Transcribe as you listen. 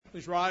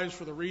Please rise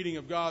for the reading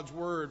of God's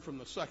word from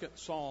the second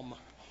psalm.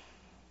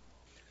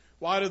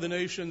 Why do the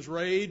nations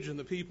rage and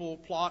the people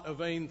plot a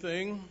vain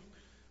thing?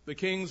 The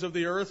kings of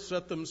the earth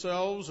set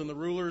themselves, and the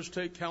rulers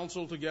take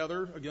counsel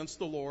together against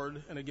the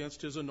Lord and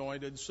against his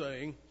anointed,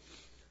 saying,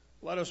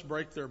 Let us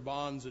break their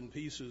bonds in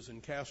pieces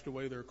and cast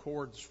away their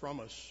cords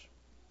from us.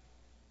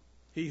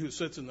 He who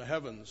sits in the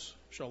heavens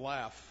shall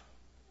laugh.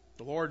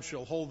 The Lord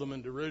shall hold them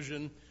in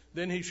derision.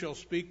 Then he shall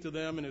speak to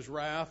them in his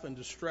wrath and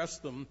distress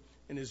them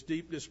in his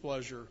deep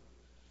displeasure.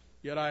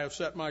 Yet I have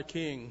set my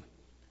king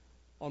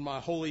on my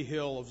holy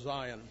hill of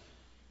Zion.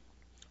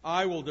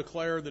 I will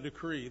declare the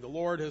decree. The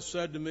Lord has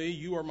said to me,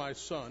 You are my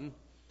son.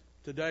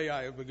 Today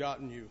I have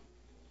begotten you.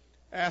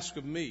 Ask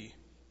of me,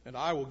 and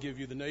I will give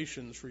you the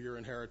nations for your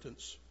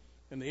inheritance,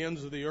 and the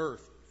ends of the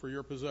earth for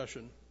your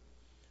possession.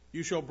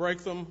 You shall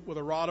break them with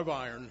a rod of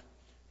iron.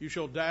 You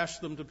shall dash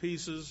them to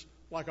pieces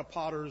like a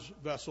potter's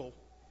vessel.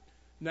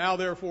 Now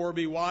therefore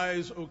be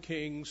wise, O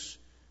kings.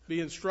 Be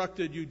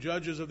instructed, you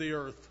judges of the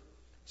earth.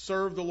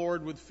 Serve the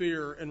Lord with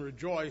fear and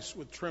rejoice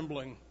with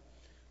trembling.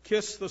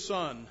 Kiss the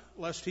Son,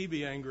 lest he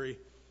be angry,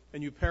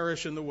 and you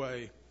perish in the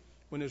way,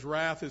 when his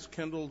wrath is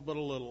kindled but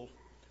a little.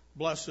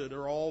 Blessed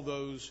are all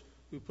those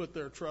who put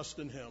their trust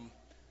in him.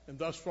 And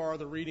thus far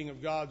the reading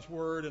of God's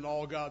word, and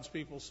all God's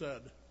people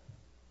said.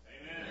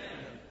 Amen.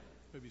 Amen.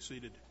 You may be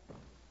seated.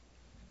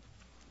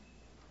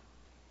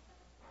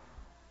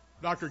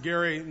 Dr.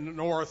 Gary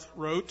North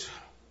wrote,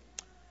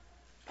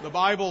 The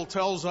Bible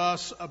tells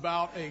us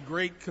about a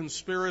great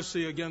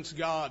conspiracy against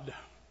God.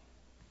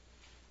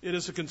 It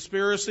is a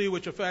conspiracy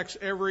which affects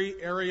every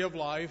area of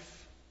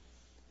life,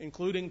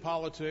 including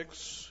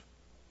politics.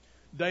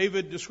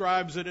 David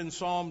describes it in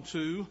Psalm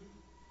 2.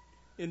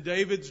 In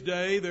David's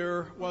day,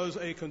 there was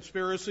a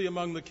conspiracy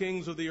among the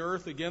kings of the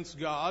earth against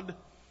God,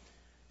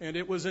 and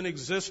it was in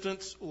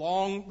existence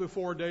long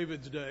before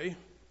David's day.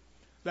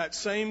 That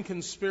same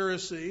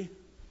conspiracy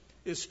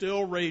is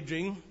still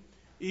raging,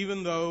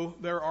 even though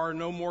there are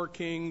no more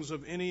kings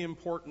of any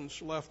importance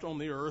left on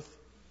the earth.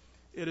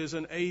 It is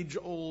an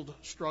age-old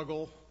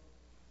struggle.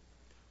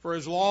 For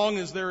as long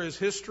as there is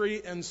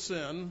history and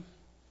sin,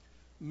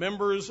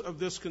 members of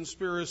this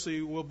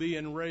conspiracy will be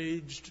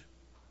enraged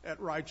at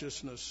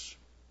righteousness.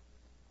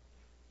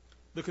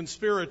 The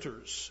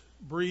conspirators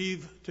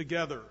breathe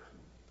together.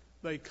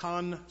 They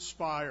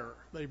conspire.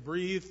 They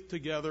breathe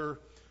together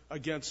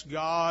against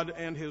God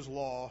and his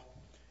law,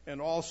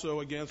 and also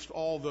against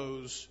all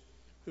those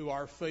who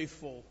are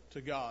faithful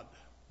to God.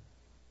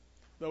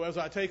 Though as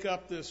I take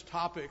up this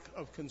topic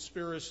of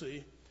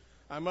conspiracy,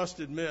 I must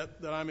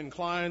admit that I'm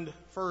inclined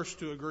first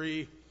to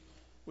agree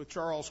with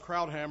Charles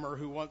Krauthammer,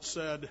 who once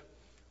said,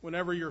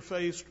 whenever you're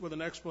faced with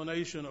an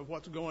explanation of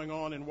what's going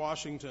on in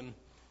Washington,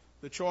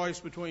 the choice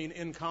between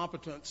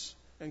incompetence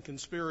and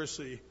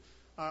conspiracy,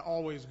 I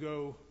always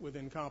go with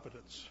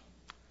incompetence.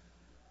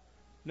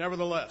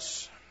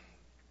 Nevertheless,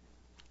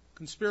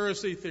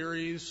 conspiracy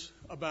theories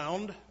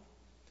abound.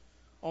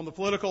 On the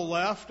political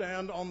left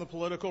and on the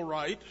political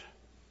right,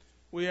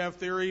 we have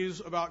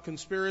theories about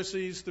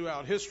conspiracies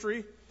throughout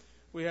history.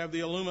 We have the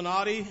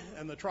Illuminati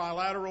and the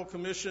Trilateral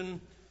Commission.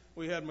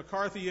 We had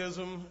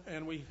McCarthyism,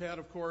 and we had,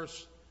 of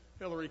course,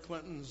 Hillary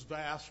Clinton's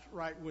vast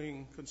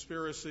right-wing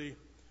conspiracy.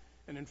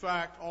 And in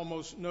fact,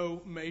 almost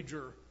no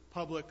major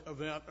public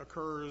event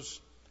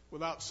occurs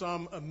without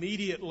some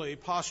immediately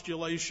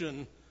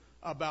postulation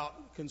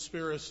about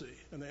conspiracy.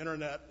 And the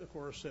internet, of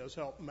course, has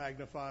helped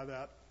magnify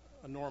that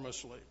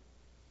enormously.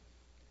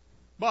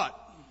 But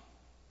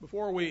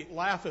before we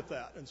laugh at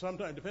that, and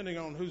sometimes depending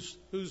on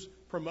who's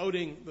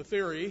promoting the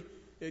theory,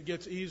 it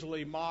gets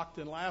easily mocked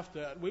and laughed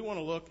at, we want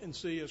to look and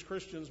see as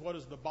Christians, what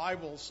does the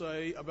Bible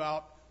say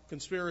about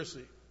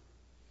conspiracy?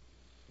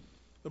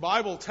 The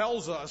Bible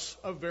tells us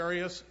of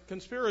various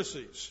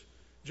conspiracies.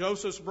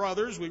 Joseph's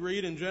brothers, we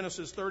read in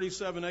Genesis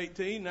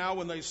 37:18, now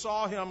when they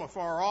saw him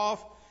afar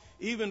off,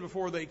 even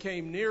before they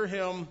came near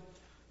him,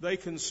 they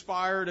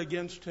conspired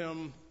against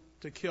him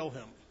to kill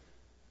him.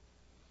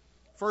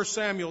 1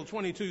 Samuel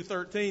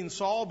 22:13,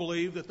 Saul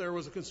believed that there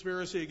was a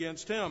conspiracy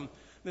against him.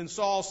 Then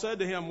Saul said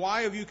to him,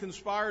 Why have you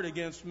conspired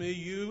against me,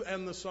 you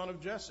and the son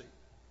of Jesse?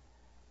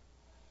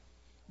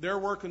 There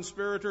were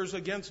conspirators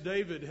against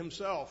David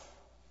himself.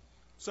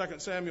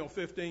 2 Samuel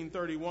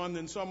 15:31,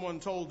 then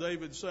someone told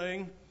David,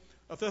 saying,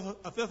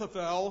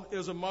 Ahithophel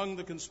is among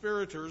the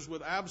conspirators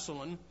with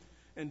Absalom.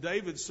 And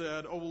David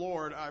said, O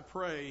Lord, I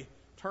pray,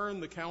 turn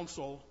the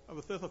counsel of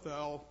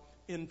Ahithophel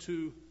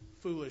into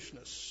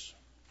foolishness.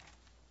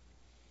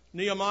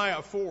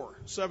 Nehemiah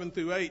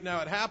 4:7-8.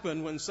 Now it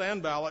happened when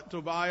Sanballat,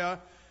 Tobiah,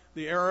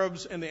 the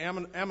Arabs, and the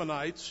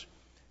Ammonites,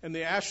 and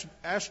the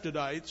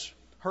Ashdodites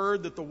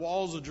heard that the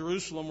walls of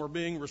Jerusalem were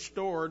being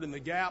restored and the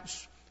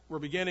gaps were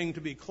beginning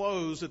to be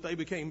closed, that they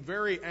became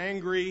very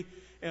angry,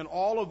 and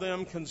all of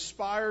them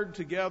conspired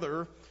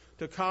together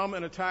to come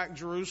and attack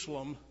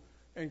Jerusalem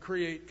and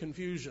create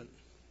confusion.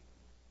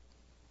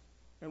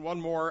 And one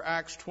more,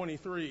 Acts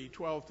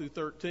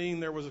 23:12-13.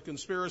 There was a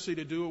conspiracy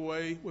to do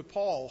away with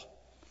Paul.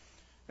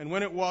 And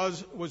when it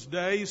was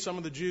day, some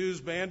of the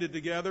Jews banded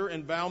together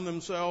and bound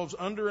themselves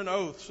under an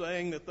oath,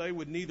 saying that they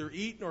would neither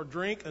eat nor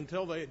drink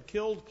until they had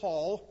killed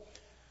Paul.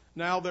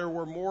 Now there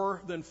were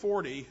more than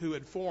 40 who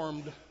had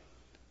formed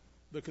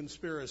the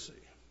conspiracy.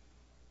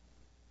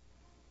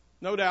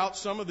 No doubt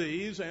some of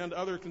these and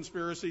other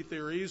conspiracy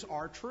theories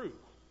are true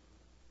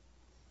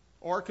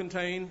or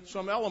contain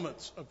some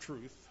elements of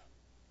truth.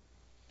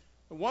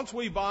 But once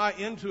we buy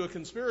into a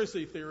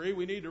conspiracy theory,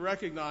 we need to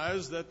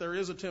recognize that there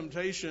is a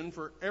temptation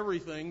for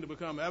everything to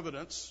become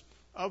evidence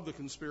of the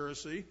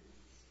conspiracy,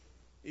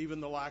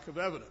 even the lack of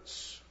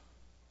evidence.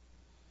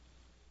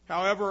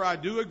 However, I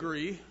do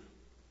agree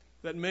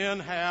that men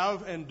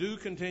have and do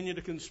continue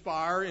to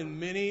conspire in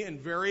many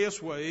and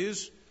various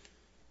ways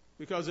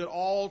because it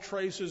all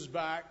traces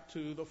back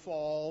to the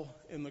fall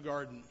in the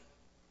garden.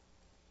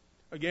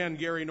 Again,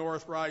 Gary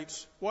North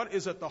writes, "What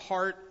is at the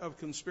heart of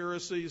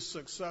conspiracy's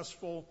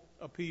successful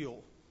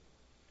appeal,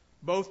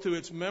 both to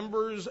its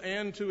members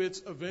and to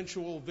its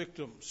eventual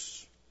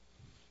victims?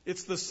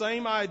 It's the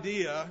same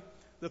idea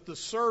that the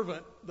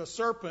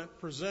serpent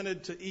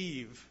presented to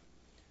Eve.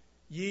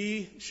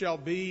 Ye shall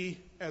be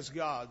as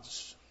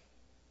gods."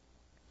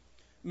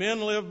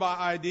 Men live by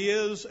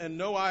ideas, and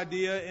no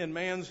idea in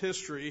man's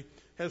history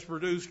has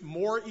produced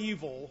more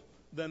evil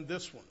than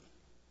this one.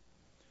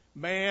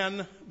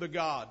 Man, the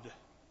God.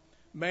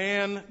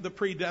 Man, the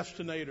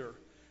predestinator.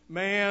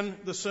 Man,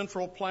 the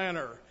central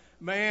planner.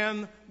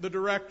 Man, the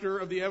director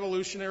of the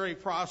evolutionary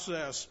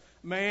process.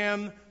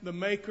 Man, the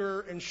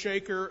maker and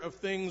shaker of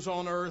things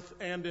on earth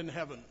and in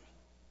heaven.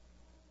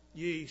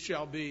 Ye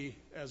shall be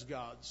as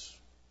gods.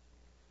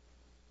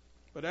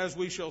 But as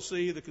we shall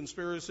see, the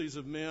conspiracies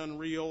of men,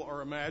 real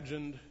or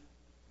imagined,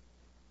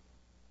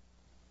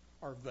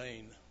 are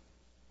vain.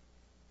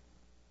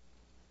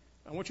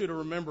 I want you to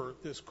remember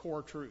this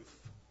core truth.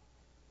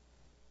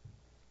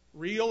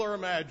 Real or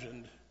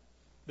imagined,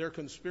 their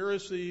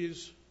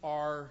conspiracies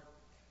are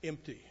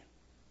empty.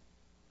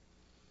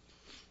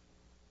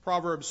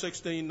 Proverbs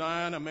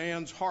 16:9, "A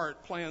man's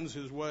heart plans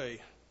his way,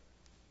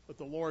 but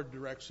the Lord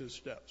directs his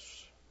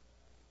steps."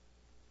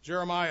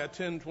 Jeremiah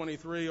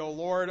 10:23, "O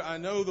Lord, I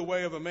know the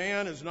way of a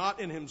man is not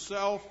in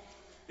himself.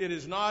 It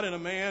is not in a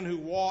man who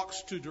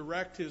walks to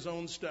direct his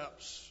own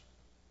steps."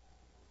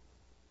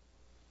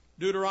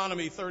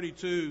 Deuteronomy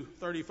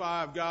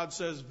 32:35, God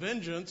says,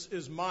 "Vengeance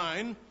is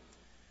mine,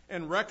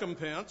 and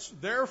recompense.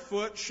 Their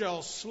foot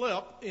shall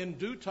slip in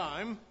due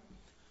time,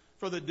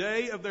 for the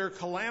day of their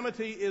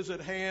calamity is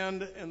at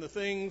hand, and the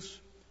things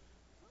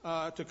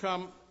to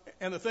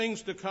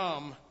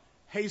come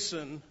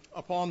hasten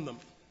upon them."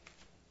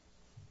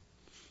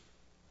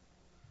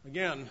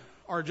 Again,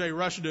 R.J.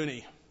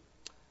 Rushdoony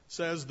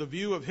says the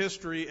view of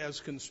history as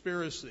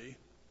conspiracy,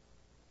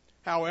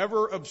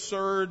 however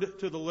absurd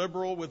to the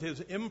liberal with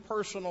his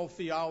impersonal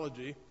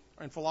theology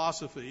and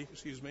philosophy,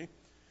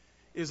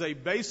 is a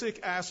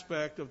basic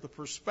aspect of the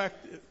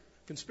perspective.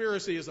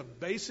 Conspiracy is a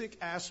basic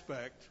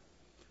aspect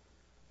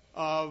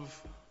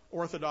of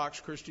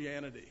Orthodox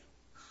Christianity.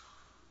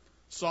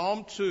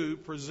 Psalm 2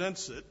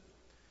 presents it.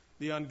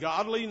 The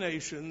ungodly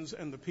nations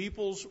and the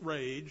peoples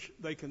rage.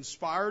 They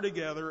conspire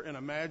together and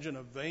imagine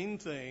a vain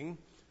thing,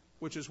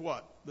 which is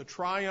what? The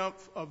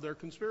triumph of their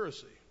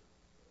conspiracy.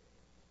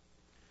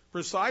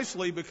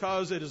 Precisely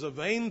because it is a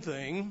vain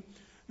thing,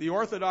 the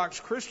Orthodox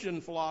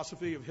Christian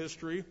philosophy of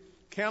history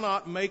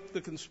cannot make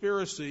the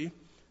conspiracy,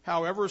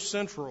 however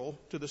central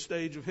to the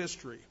stage of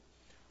history,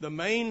 the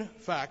main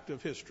fact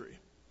of history.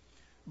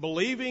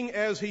 Believing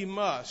as he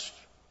must,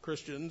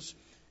 Christians,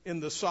 in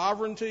the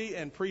sovereignty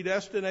and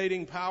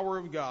predestinating power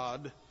of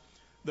God,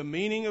 the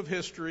meaning of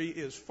history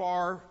is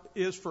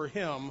for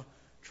him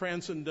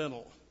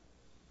transcendental.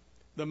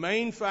 The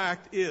main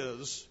fact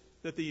is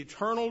that the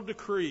eternal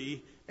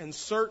decree and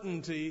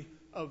certainty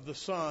of the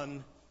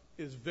Son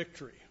is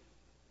victory.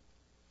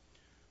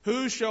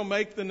 Who shall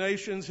make the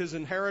nations his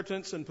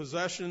inheritance and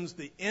possessions,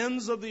 the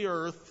ends of the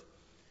earth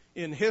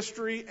in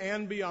history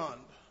and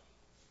beyond?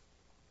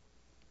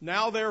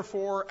 Now,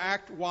 therefore,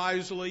 act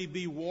wisely,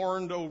 be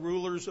warned, O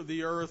rulers of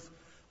the earth,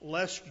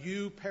 lest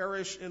you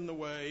perish in the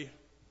way.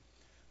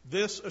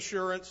 This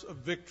assurance of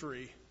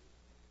victory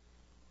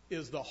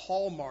is the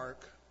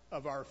hallmark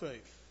of our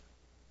faith.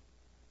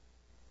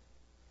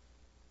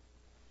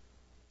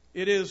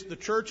 It is the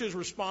church's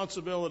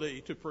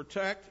responsibility to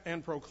protect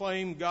and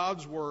proclaim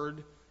God's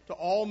word to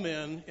all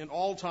men in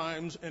all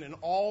times and in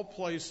all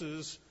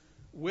places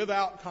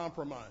without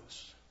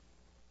compromise.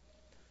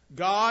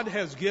 God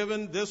has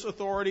given this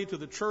authority to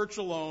the church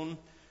alone,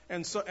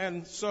 and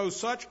so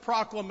such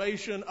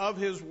proclamation of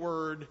his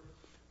word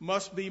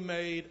must be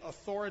made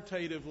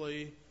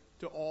authoritatively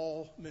to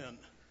all men.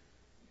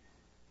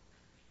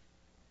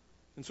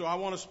 And so I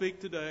want to speak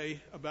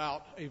today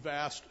about a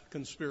vast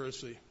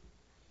conspiracy.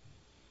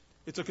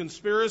 It's a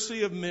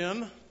conspiracy of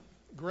men,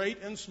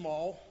 great and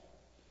small,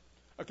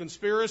 a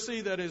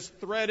conspiracy that is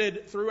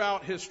threaded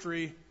throughout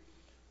history,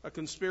 a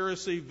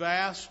conspiracy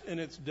vast in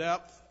its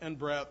depth and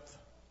breadth,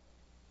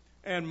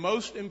 and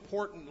most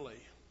importantly,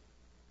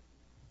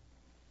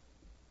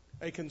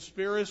 a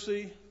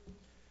conspiracy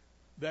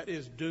that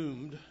is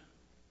doomed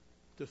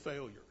to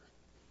failure.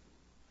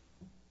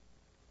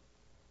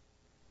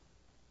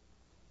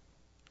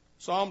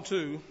 Psalm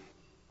 2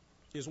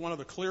 is one of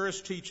the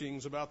clearest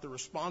teachings about the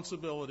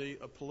responsibility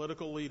of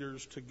political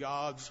leaders to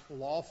God's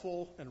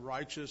lawful and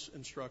righteous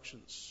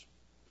instructions.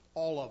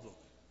 All of them.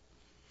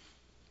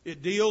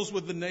 It deals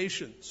with the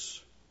nations,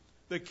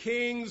 the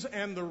kings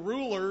and the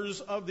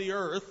rulers of the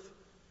earth,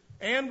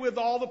 and with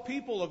all the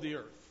people of the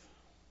earth.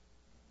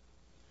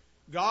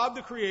 God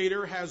the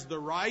Creator has the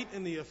right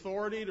and the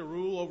authority to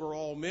rule over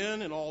all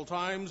men in all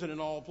times and in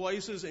all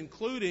places,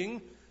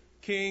 including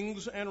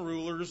kings and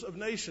rulers of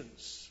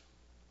nations.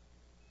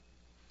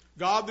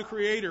 God the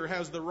Creator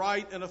has the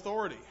right and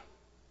authority.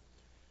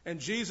 And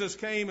Jesus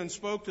came and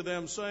spoke to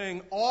them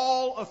saying,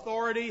 all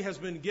authority has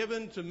been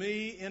given to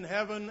me in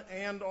heaven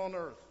and on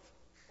earth.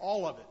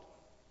 All of it.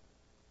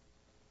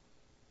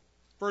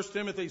 1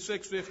 Timothy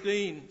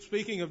 6:15,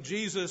 speaking of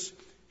Jesus,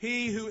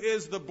 he who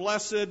is the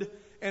blessed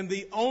and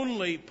the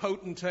only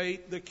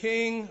potentate, the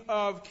King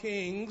of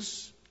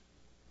kings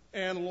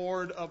and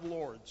Lord of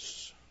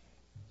lords.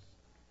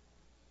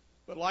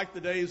 But like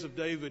the days of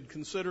David,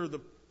 consider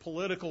the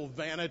political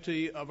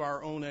vanity of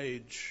our own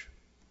age.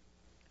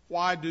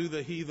 Why do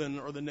the heathen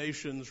or the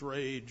nations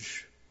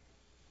rage?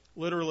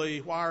 Literally,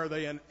 why are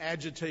they an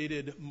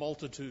agitated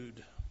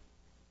multitude?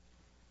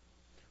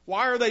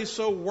 Why are they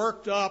so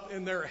worked up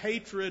in their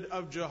hatred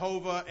of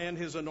Jehovah and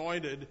his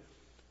anointed?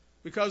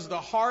 Because the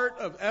heart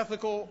of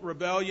ethical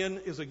rebellion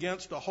is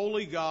against a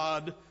holy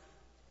God,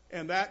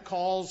 and that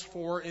calls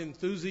for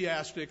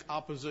enthusiastic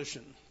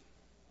opposition.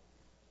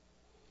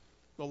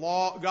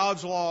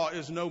 God's law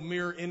is no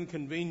mere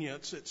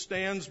inconvenience. It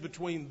stands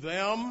between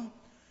them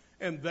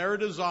and their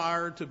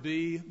desire to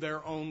be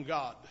their own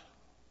God.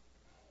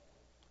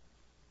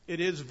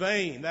 It is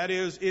vain. That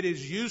is, it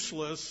is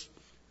useless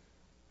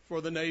for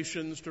the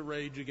nations to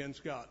rage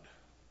against God.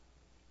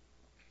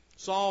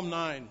 Psalm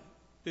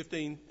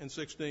 9:15 and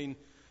 16.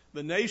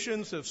 The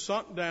nations have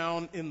sunk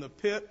down in the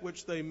pit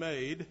which they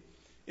made,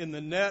 in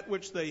the net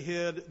which they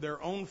hid,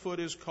 their own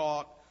foot is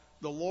caught.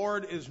 The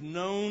Lord is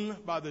known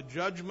by the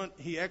judgment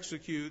he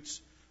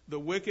executes. The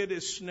wicked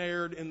is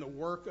snared in the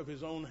work of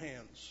his own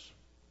hands.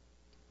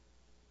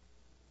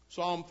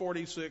 Psalm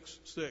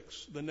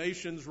 46:6. The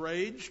nations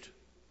raged.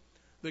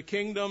 The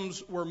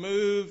kingdoms were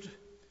moved.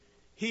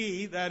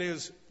 He, that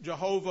is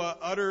Jehovah,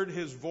 uttered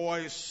his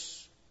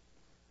voice.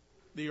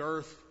 The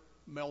earth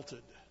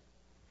melted.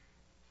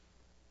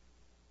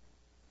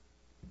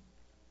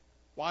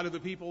 Why do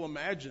the people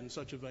imagine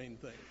such a vain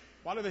thing?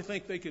 Why do they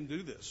think they can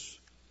do this?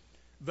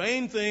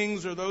 Vain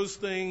things are those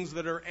things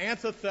that are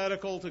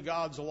antithetical to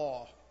God's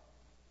law.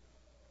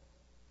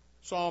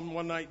 Psalm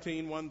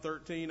 119,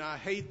 113, I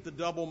hate the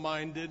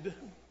double-minded,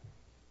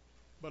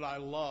 but I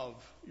love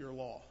your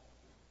law.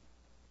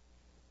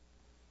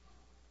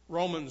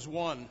 Romans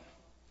 1,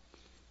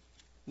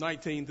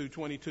 19 through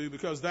 22,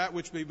 because that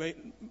which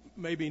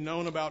may be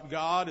known about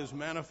God is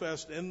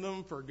manifest in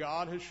them, for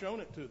God has shown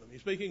it to them.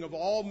 He's speaking of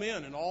all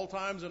men in all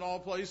times and all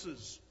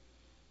places.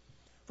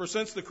 For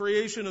since the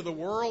creation of the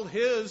world,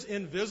 his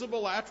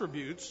invisible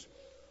attributes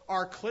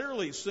are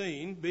clearly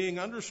seen, being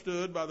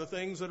understood by the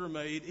things that are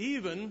made,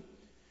 even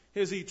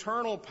his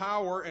eternal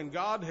power and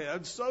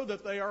Godhead, so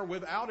that they are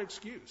without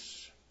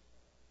excuse.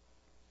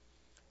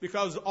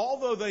 Because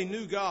although they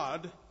knew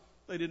God,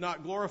 they did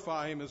not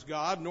glorify him as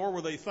God, nor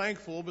were they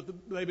thankful,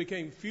 but they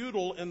became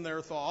futile in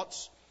their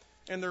thoughts,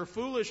 and their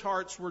foolish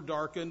hearts were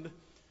darkened.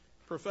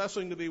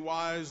 Professing to be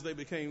wise, they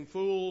became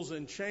fools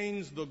and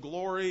changed the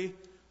glory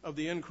of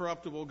the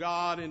incorruptible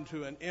God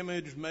into an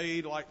image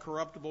made like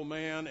corruptible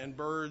man and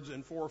birds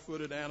and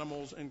four-footed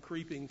animals and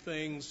creeping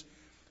things.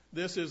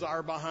 This is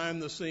our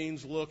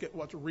behind-the-scenes look at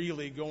what's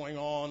really going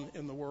on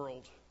in the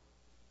world.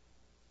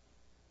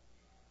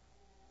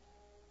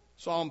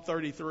 Psalm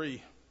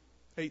 33,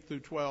 8 through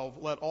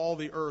 12. Let all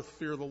the earth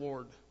fear the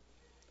Lord.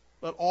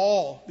 Let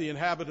all the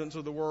inhabitants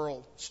of the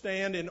world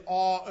stand in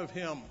awe of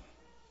him.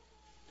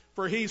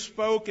 For he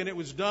spoke and it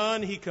was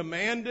done. He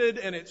commanded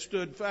and it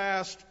stood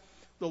fast.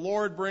 The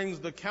Lord brings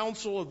the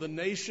counsel of the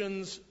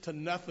nations to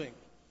nothing,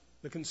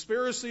 the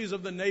conspiracies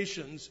of the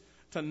nations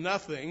to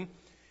nothing.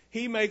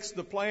 He makes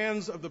the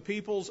plans of the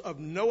peoples of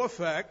no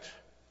effect.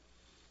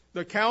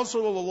 The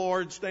counsel of the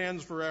Lord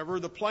stands forever,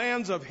 the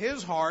plans of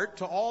his heart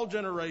to all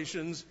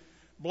generations.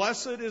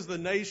 Blessed is the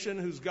nation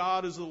whose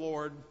God is the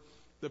Lord,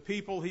 the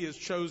people he has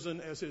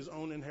chosen as his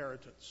own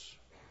inheritance.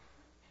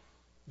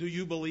 Do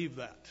you believe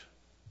that?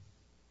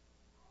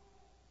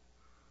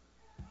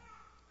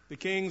 The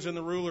kings and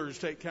the rulers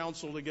take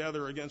counsel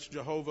together against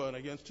Jehovah and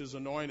against his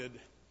anointed.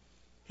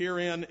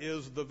 Herein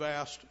is the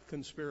vast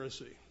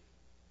conspiracy.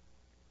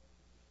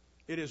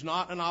 It is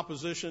not an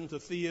opposition to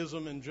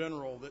theism in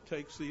general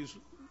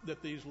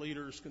that these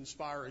leaders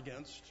conspire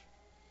against.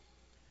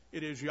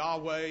 It is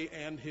Yahweh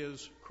and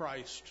his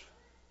Christ.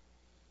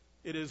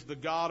 It is the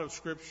God of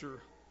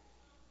Scripture.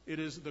 It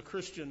is the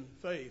Christian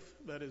faith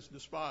that is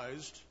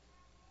despised.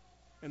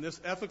 And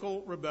this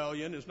ethical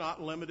rebellion is not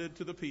limited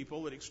to the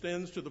people. It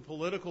extends to the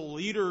political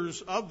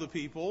leaders of the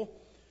people.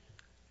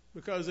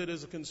 Because it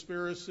is a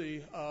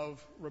conspiracy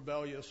of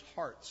rebellious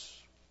hearts.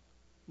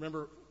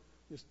 Remember,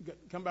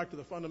 come back to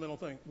the fundamental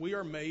thing. We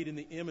are made in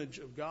the image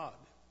of God.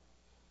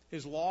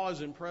 His law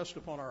is impressed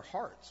upon our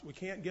hearts. We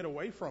can't get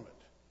away from it.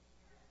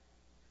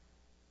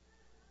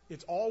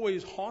 It's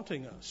always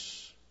haunting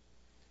us.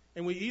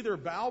 And we either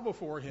bow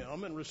before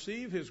Him and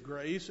receive His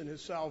grace and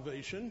His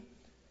salvation,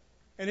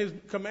 and His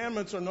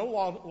commandments are no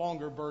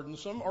longer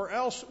burdensome, or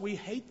else we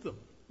hate them.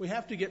 We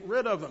have to get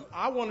rid of them.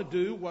 I want to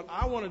do what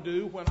I want to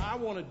do when I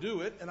want to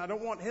do it, and I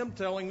don't want Him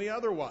telling me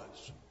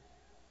otherwise.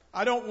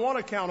 I don't want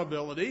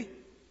accountability.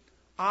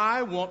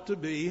 I want to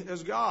be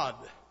as God.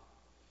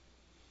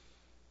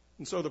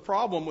 And so the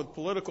problem with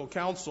political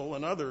counsel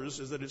and others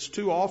is that it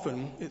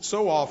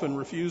so often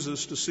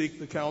refuses to seek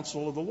the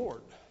counsel of the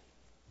Lord.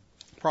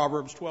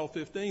 Proverbs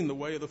 12:15, the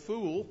way of the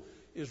fool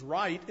is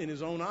right in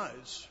his own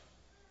eyes.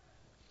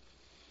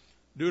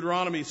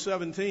 Deuteronomy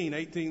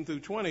 17:18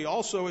 through 20,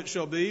 also it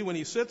shall be when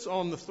he sits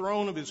on the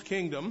throne of his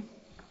kingdom,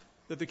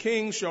 that the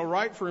king shall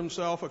write for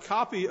himself a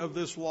copy of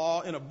this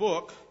law in a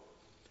book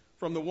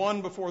from the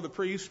one before the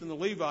priests and the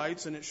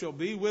Levites, and it shall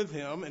be with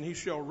him, and he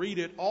shall read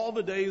it all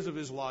the days of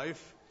his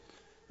life,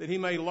 that he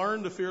may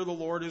learn to fear the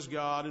Lord his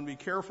God and be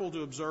careful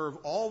to observe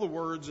all the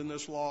words in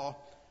this law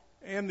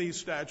and these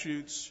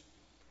statutes,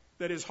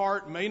 that his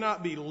heart may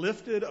not be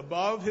lifted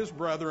above his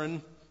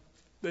brethren,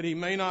 that he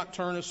may not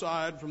turn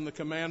aside from the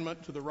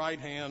commandment to the right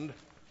hand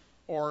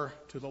or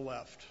to the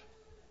left.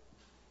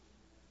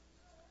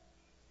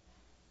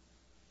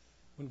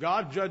 When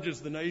God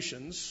judges the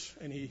nations,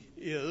 and He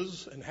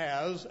is and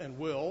has and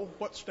will,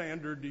 what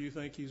standard do you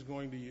think He's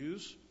going to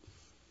use?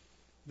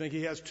 You think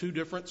He has two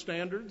different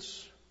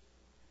standards?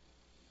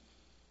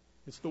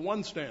 It's the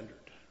one standard.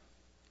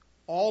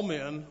 All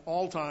men,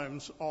 all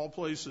times, all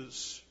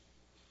places.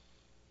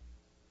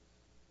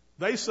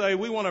 They say,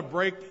 we want to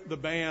break the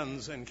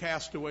bands and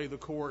cast away the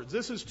cords.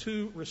 This is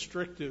too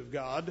restrictive,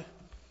 God.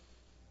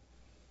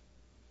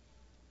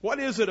 What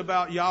is it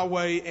about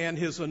Yahweh and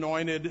His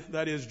anointed,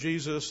 that is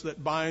Jesus,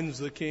 that binds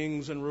the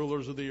kings and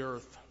rulers of the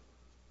earth?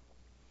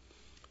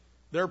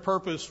 Their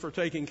purpose for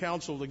taking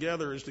counsel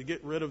together is to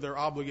get rid of their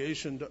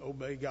obligation to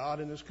obey God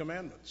and His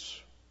commandments.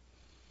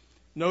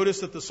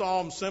 Notice that the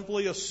psalm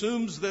simply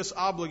assumes this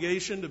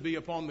obligation to be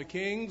upon the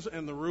kings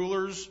and the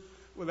rulers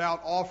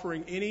without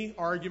offering any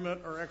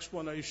argument or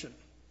explanation.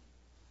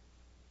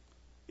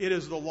 It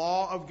is the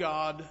law of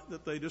God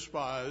that they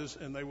despise,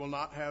 and they will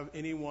not have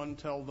anyone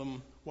tell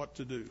them what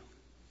to do.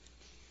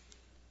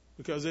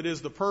 Because it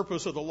is the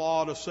purpose of the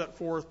law to set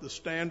forth the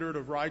standard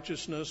of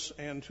righteousness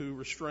and to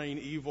restrain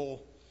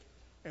evil,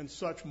 and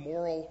such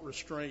moral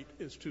restraint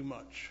is too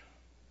much.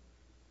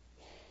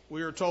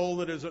 We are told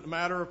that it is a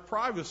matter of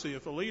privacy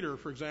if a leader,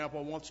 for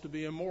example, wants to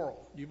be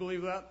immoral. Do you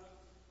believe that?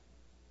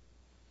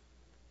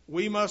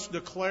 We must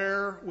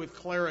declare with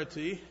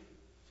clarity,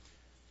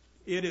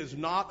 it is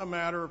not a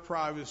matter of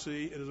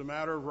privacy, it is a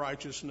matter of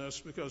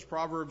righteousness, because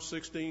Proverbs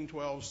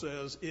 16:12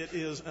 says, it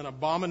is an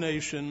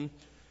abomination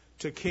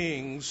to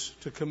kings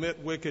to commit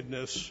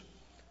wickedness,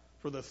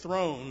 for the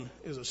throne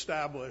is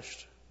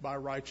established by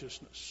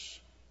righteousness.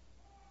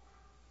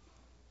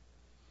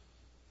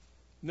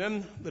 And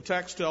then the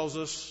text tells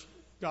us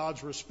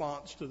God's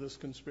response to this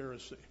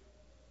conspiracy.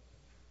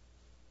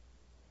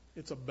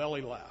 It's a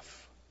belly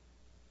laugh.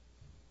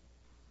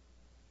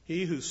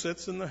 He who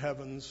sits in the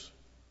heavens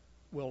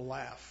will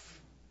laugh.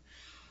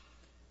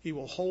 He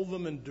will hold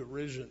them in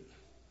derision.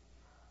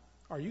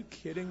 Are you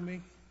kidding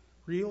me?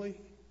 Really?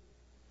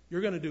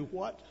 You're going to do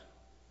what?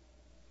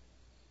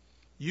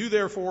 You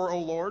therefore, O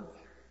Lord,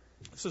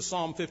 this is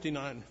Psalm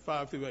 59,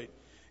 5-8.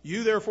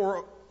 You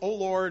therefore, O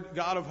Lord,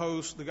 God of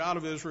hosts, the God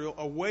of Israel,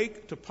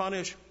 awake to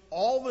punish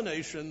all the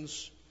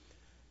nations.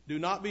 Do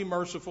not be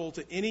merciful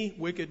to any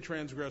wicked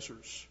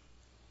transgressors.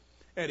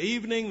 At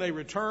evening they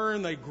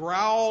return, they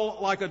growl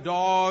like a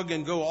dog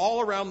and go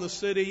all around the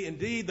city.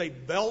 Indeed, they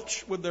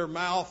belch with their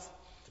mouth.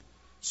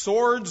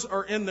 Swords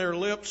are in their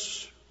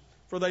lips,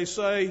 for they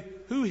say,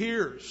 who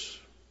hears?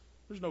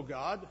 There's no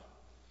God.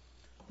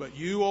 But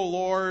you, O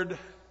Lord,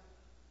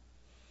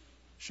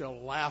 shall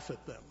laugh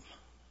at them.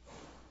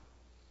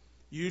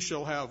 You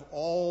shall have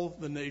all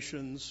the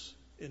nations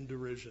in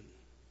derision.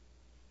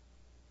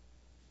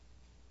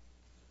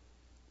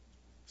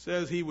 It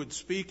says he would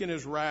speak in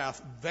his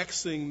wrath,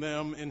 vexing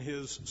them in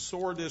his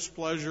sore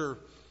displeasure.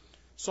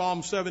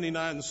 Psalm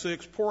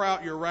 79:6, pour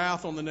out your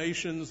wrath on the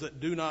nations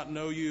that do not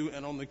know you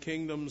and on the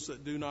kingdoms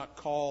that do not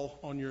call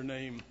on your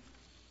name.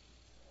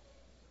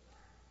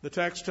 The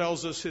text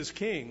tells us his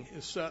king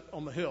is set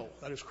on the hill.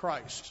 That is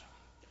Christ.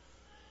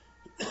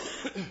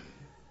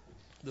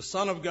 The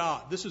Son of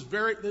God. This is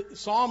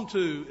Psalm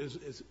 2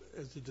 is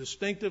as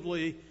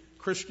distinctively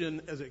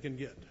Christian as it can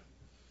get.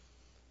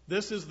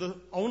 This is the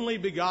only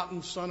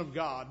begotten Son of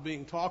God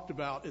being talked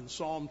about in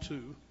Psalm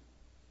 2.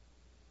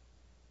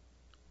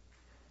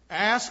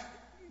 Ask,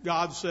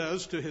 God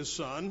says to his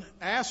Son,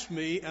 ask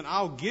me and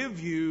I'll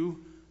give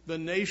you the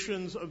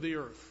nations of the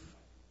earth.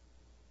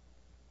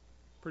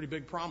 Pretty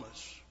big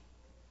promise.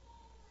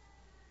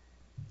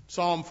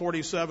 Psalm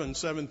 47,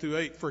 7 through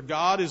 8. For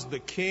God is the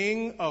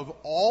King of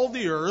all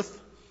the earth.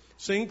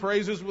 Sing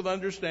praises with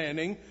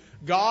understanding.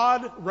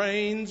 God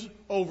reigns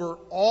over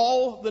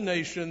all the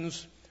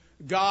nations.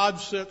 God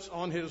sits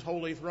on his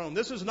holy throne.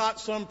 This is not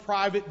some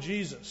private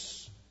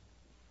Jesus.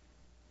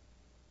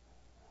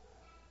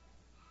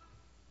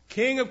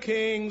 King of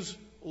kings,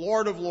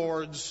 Lord of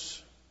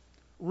lords,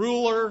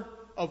 ruler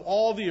of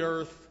all the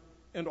earth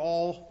and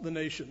all the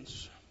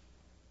nations.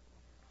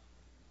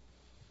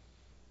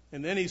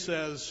 And then he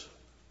says,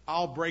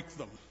 I'll break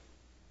them.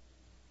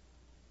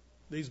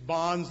 These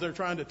bonds they're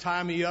trying to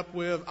tie me up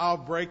with, I'll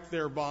break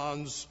their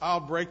bonds. I'll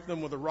break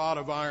them with a rod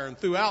of iron.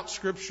 Throughout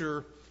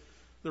Scripture,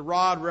 the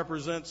rod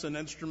represents an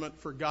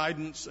instrument for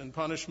guidance and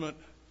punishment,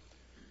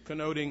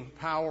 connoting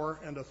power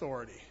and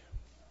authority.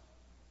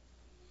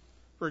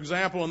 For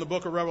example, in the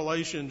book of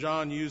Revelation,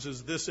 John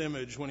uses this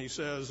image when he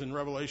says in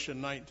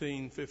Revelation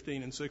 19,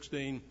 15, and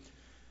 16,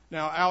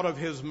 now out of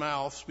his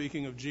mouth,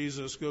 speaking of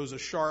Jesus, goes a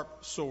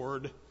sharp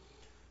sword,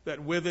 that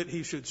with it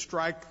he should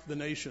strike the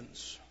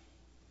nations.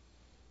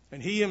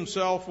 And he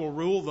himself will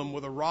rule them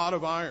with a rod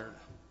of iron.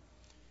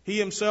 He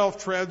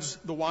himself treads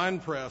the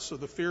winepress of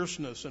the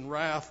fierceness and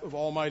wrath of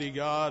Almighty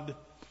God,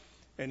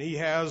 and he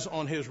has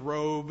on his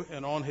robe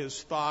and on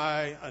his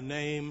thigh a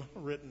name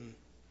written,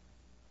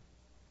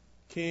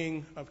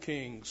 King of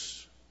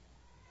Kings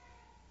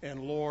and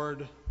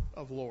Lord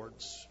of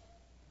Lords.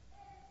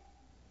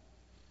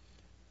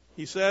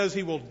 He says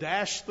he will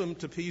dash them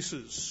to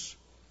pieces.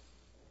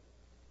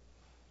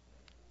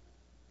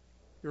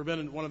 You ever been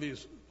in one of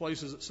these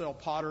places that sell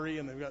pottery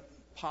and they've got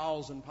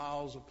piles and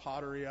piles of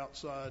pottery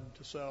outside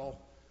to sell?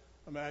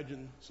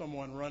 Imagine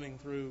someone running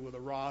through with a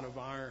rod of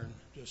iron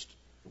just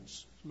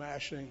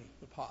smashing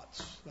the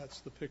pots.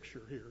 That's the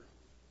picture here.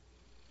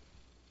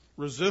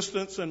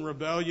 Resistance and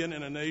rebellion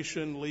in a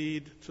nation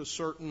lead to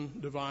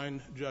certain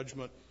divine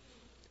judgment.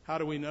 How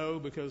do we know?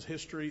 Because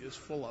history is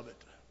full of it.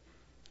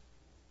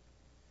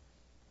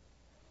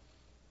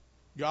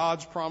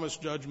 God's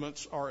promised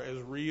judgments are as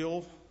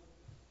real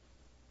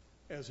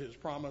as his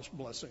promised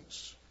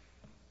blessings.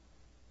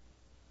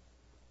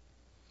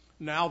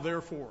 Now,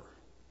 therefore,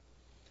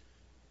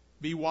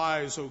 be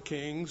wise, O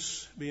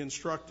kings, be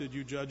instructed,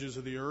 you judges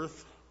of the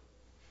earth.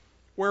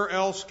 Where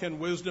else can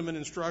wisdom and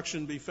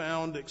instruction be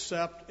found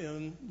except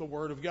in the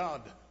Word of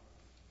God?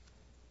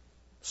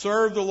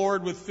 Serve the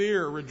Lord with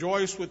fear,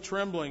 rejoice with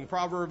trembling.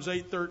 Proverbs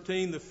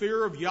 8:13, the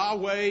fear of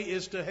Yahweh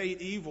is to hate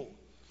evil.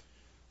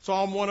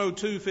 Psalm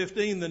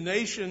 102:15, the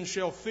nations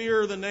shall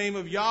fear the name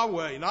of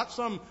Yahweh, not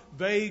some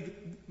vague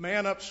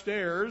man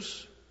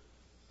upstairs,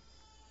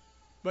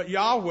 but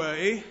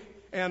Yahweh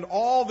and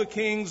all the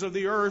kings of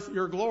the earth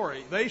your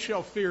glory. They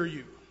shall fear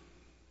you.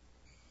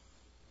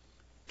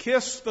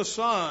 Kiss the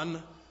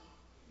Son,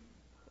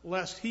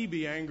 lest he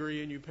be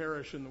angry and you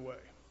perish in the way.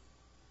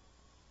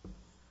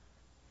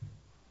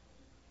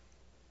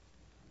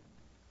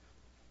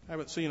 I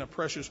haven't seen a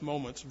Precious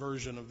Moments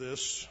version of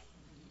this.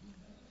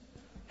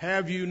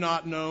 Have you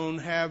not known?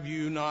 Have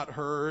you not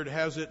heard?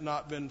 Has it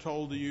not been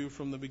told to you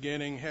from the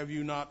beginning? Have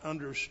you not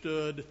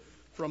understood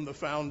from the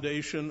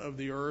foundation of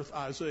the earth?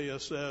 Isaiah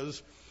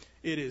says,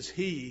 it is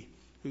he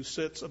who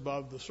sits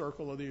above the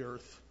circle of the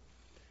earth,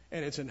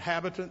 and its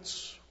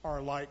inhabitants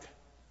are like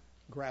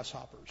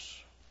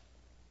grasshoppers,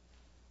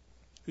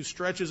 who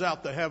stretches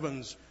out the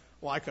heavens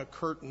like a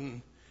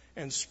curtain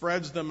and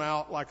spreads them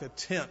out like a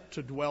tent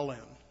to dwell in.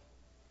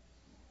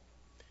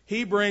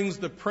 He brings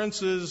the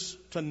princes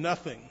to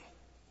nothing.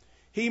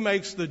 He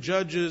makes the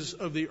judges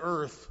of the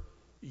earth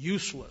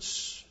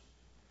useless.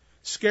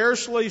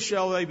 Scarcely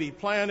shall they be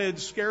planted,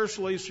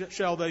 scarcely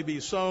shall they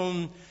be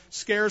sown,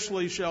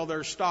 scarcely shall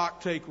their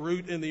stock take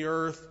root in the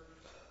earth,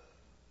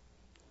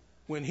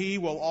 when he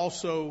will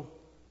also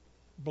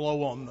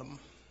blow on them,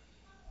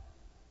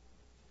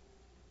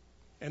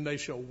 and they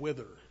shall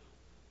wither,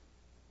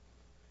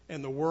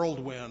 and the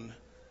whirlwind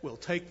will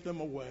take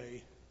them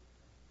away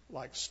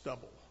like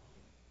stubble.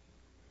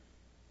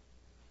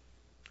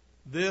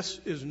 This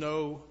is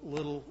no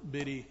little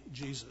bitty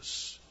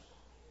Jesus.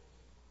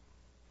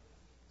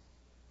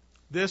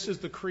 This is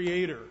the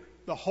Creator,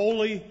 the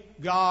holy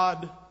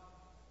God,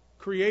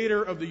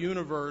 Creator of the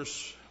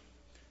universe.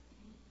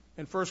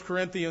 In 1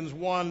 Corinthians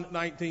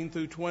 1:19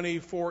 through 20,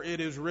 for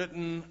it is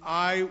written,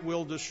 I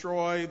will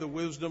destroy the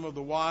wisdom of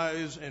the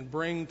wise and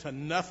bring to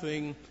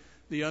nothing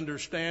the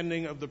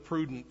understanding of the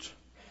prudent.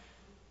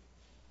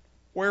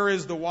 Where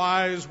is the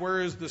wise?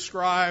 Where is the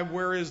scribe?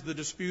 Where is the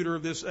disputer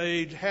of this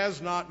age?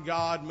 Has not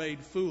God made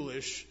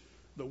foolish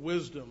the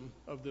wisdom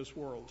of this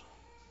world?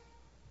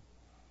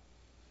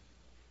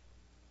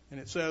 And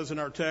it says in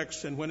our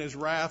text, and when his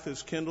wrath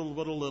is kindled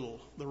but a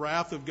little. The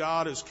wrath of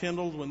God is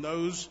kindled when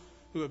those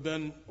who have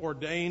been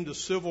ordained to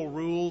civil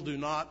rule do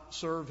not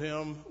serve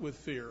him with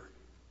fear,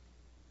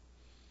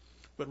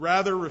 but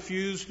rather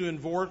refuse to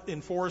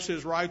enforce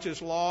his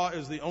righteous law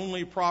as the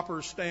only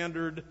proper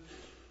standard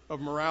of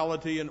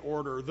morality and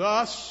order.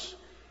 Thus,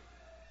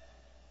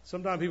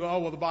 sometimes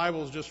people, the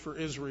Bible is just for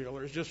Israel,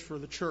 or it's just for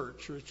the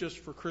church, or it's just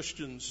for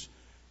Christians.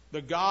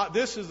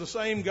 This is the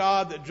same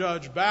God that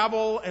judged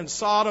Babel and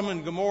Sodom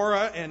and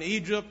Gomorrah and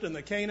Egypt and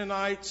the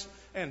Canaanites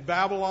and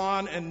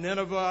Babylon and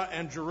Nineveh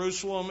and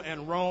Jerusalem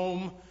and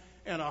Rome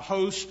and a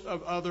host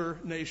of other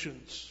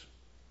nations.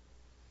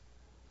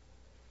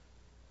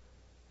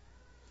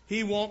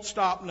 He won't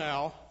stop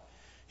now.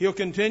 He'll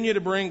continue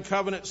to bring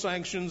covenant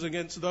sanctions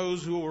against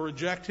those who will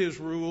reject his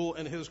rule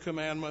and his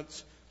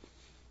commandments.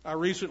 I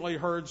recently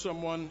heard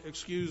someone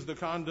excuse the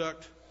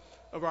conduct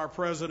of our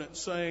president,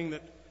 saying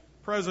that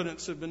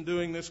presidents have been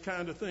doing this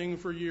kind of thing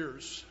for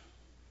years.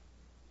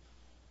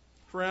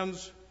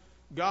 Friends,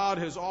 God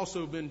has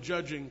also been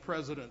judging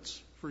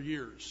presidents for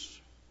years.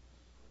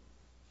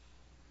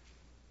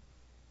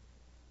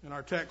 And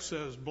our text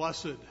says,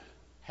 blessed,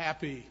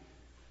 happy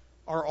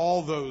are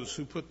all those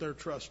who put their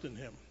trust in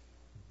him.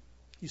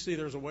 You see,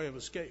 there's a way of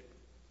escape.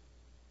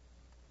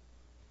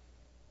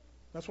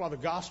 That's why the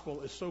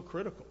gospel is so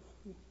critical.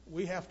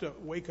 We have to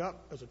wake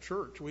up as a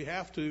church. We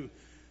have to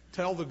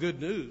tell the good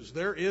news.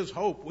 There is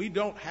hope. We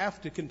don't have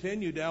to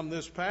continue down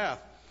this path.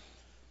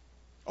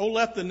 Oh,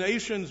 let the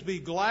nations be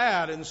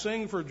glad and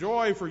sing for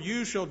joy, for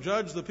you shall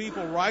judge the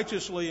people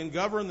righteously and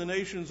govern the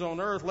nations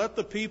on earth. Let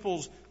the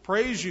peoples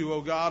praise you,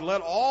 O God.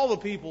 Let all the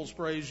peoples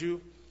praise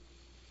you.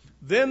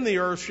 Then the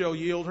earth shall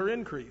yield her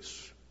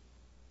increase.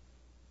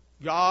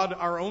 God,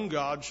 our own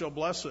God, shall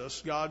bless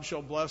us. God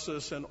shall bless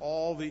us, and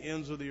all the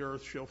ends of the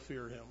earth shall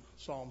fear him.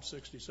 Psalm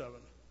 67.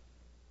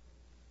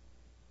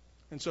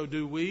 And so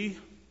do we,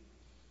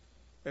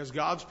 as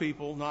God's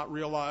people, not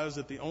realize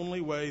that the only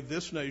way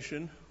this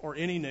nation or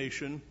any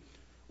nation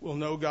will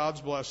know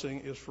God's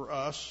blessing is for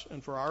us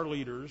and for our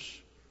leaders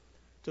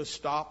to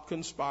stop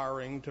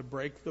conspiring to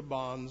break the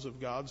bonds of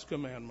God's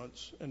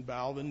commandments and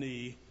bow the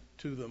knee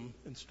to them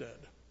instead?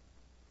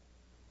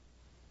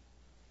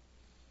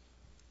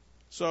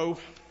 So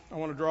I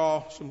want to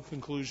draw some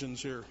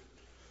conclusions here.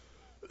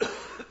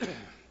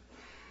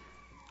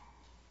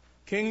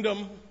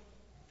 Kingdom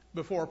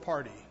before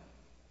party.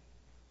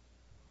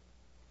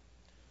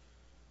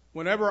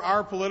 Whenever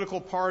our political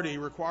party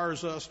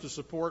requires us to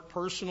support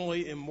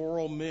personally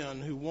immoral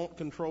men who won't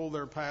control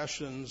their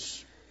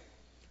passions,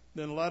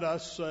 then let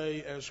us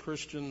say as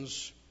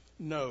Christians,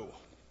 no.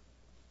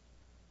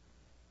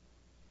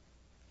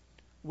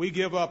 We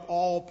give up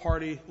all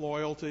party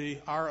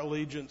loyalty. Our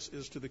allegiance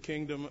is to the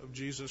kingdom of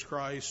Jesus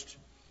Christ,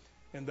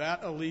 and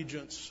that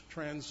allegiance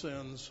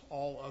transcends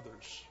all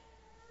others.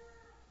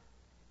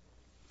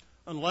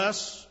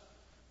 Unless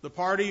the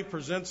party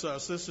presents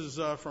us, this is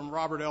from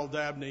Robert L.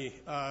 Dabney,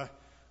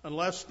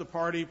 unless the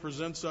party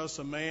presents us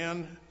a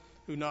man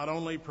who not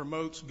only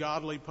promotes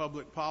godly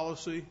public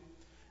policy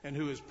and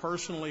who is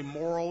personally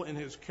moral in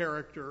his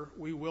character,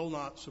 we will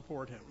not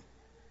support him.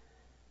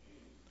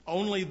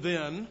 Only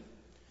then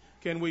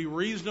can we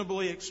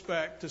reasonably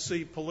expect to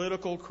see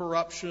political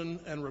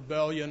corruption and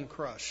rebellion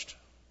crushed.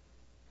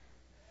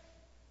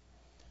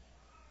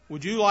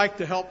 Would you like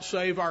to help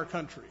save our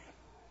country?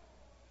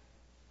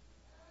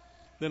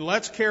 Then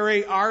let's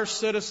carry our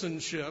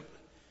citizenship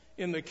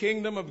in the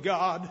kingdom of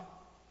God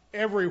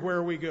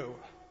everywhere we go.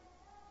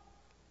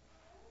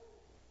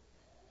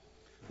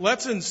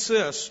 Let's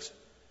insist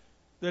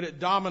that it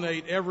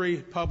dominate every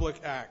public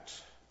act.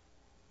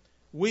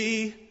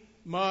 We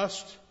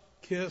must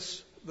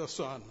kiss the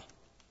Son,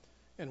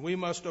 and we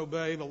must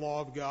obey the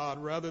law of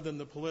God rather than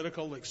the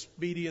political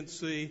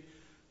expediency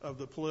of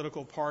the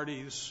political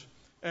parties.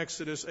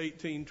 Exodus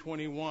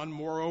 18:21.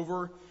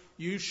 Moreover,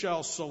 you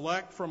shall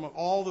select from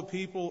all the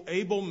people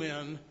able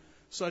men,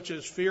 such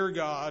as fear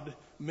God,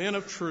 men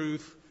of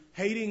truth,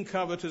 hating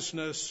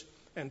covetousness,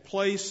 and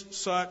place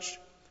such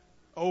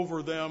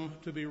over them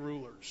to be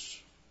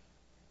rulers.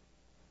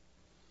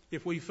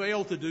 If we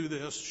fail to do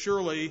this,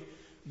 surely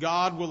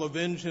God will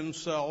avenge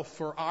himself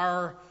for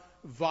our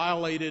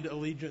violated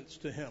allegiance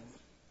to him.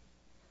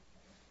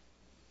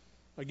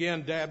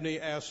 Again, Dabney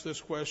asks this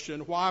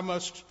question: why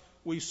must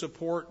we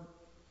support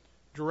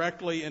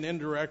directly and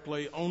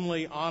indirectly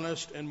only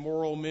honest and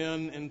moral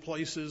men in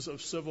places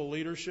of civil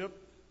leadership?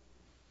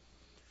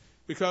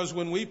 Because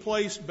when we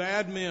place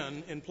bad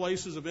men in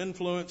places of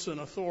influence and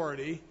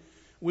authority,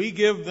 we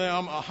give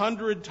them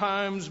 100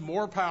 times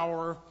more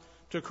power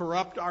to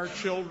corrupt our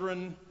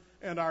children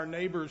and our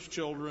neighbors'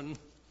 children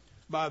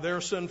by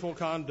their sinful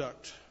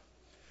conduct.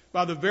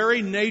 By the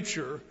very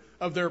nature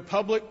of their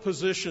public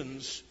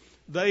positions,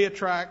 they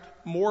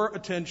attract more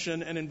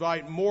attention and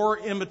invite more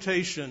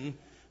imitation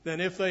than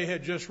if they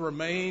had just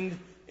remained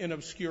in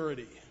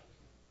obscurity.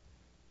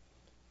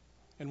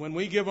 And when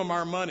we give them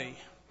our money,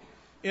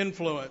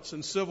 influence,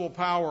 and civil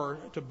power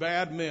to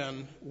bad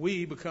men,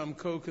 we become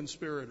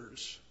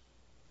co-conspirators.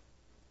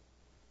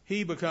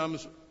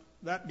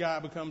 That guy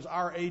becomes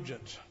our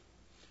agent.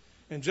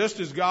 And just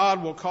as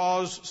God will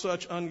cause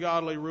such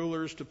ungodly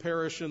rulers to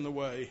perish in the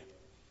way,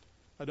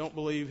 I don't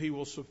believe he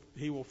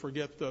will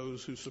forget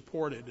those who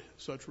supported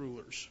such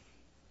rulers.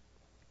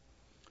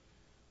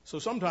 So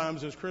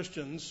sometimes as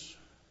Christians,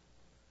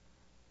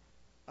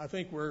 I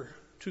think we're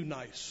too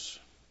nice.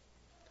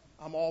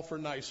 I'm all for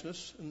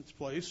niceness in its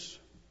place.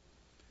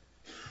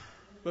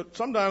 But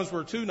sometimes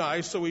we're too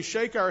nice, so we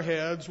shake our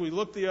heads, we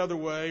look the other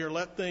way, or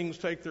let things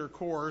take their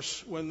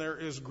course when there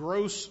is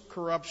gross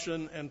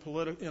corruption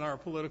in our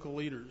political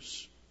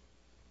leaders.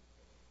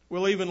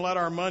 We'll even let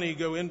our money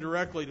go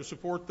indirectly to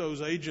support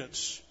those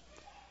agents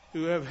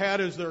who have had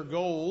as their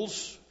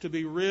goals to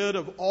be rid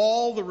of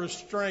all the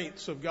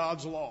restraints of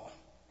God's law.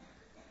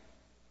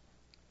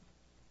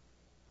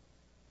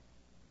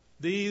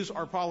 These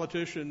are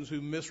politicians who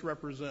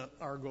misrepresent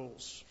our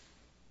goals.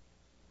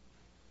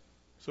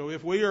 So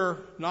if we are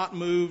not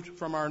moved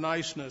from our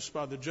niceness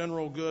by the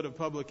general good of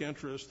public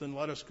interest, then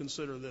let us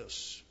consider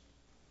this.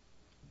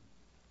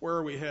 Where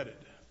are we headed?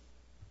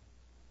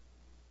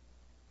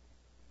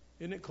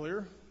 Isn't it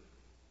clear?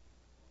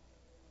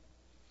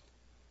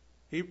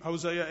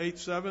 Hosea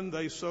 8:7,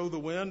 they sow the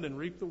wind and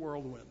reap the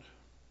whirlwind.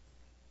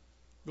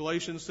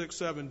 Galatians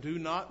 6:7, do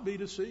not be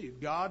deceived.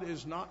 God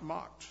is not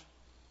mocked.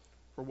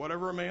 For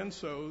whatever a man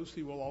sows,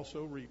 he will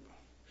also reap.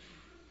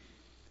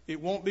 It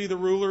won't be the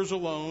rulers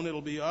alone.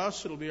 It'll be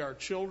us. It'll be our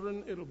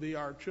children. It'll be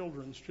our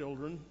children's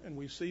children. And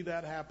we see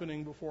that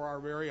happening before our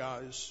very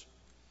eyes.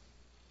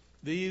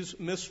 These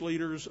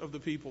misleaders of the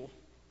people,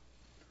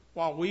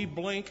 while we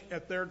blink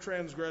at their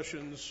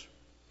transgressions,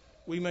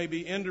 we may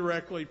be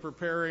indirectly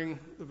preparing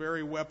the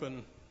very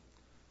weapon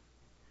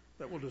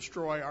that will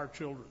destroy our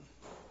children.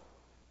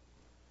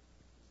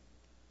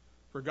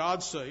 For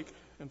God's sake,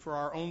 and for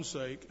our own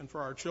sake, and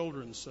for our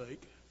children's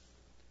sake,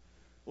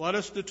 let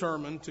us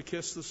determine to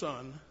kiss the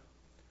Son,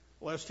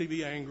 lest he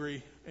be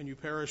angry and you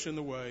perish in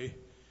the way,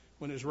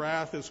 when his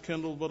wrath is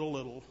kindled but a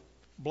little.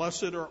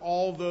 Blessed are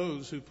all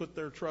those who put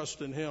their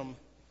trust in him.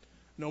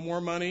 No more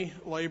money,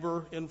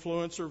 labor,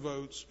 influence, or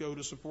votes go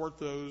to support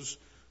those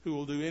who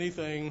will do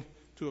anything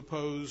to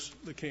oppose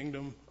the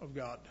kingdom of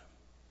God.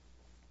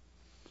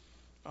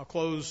 I'll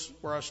close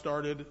where I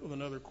started with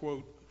another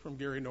quote from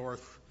Gary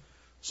North.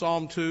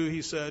 Psalm 2,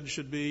 he said,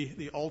 should be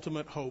the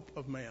ultimate hope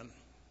of man.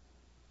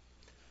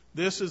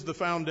 This is the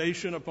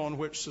foundation upon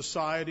which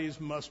societies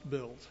must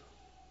build.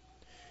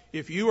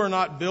 If you are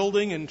not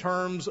building in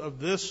terms of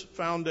this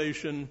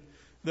foundation,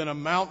 then a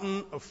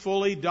mountain of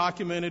fully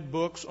documented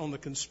books on the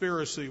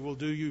conspiracy will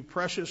do you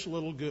precious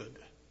little good.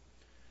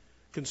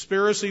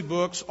 Conspiracy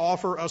books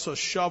offer us a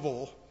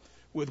shovel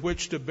with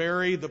which to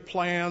bury the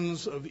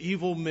plans of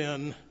evil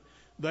men.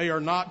 They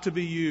are not to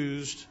be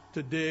used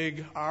to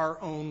dig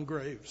our own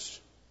graves.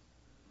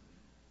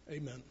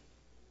 Amen.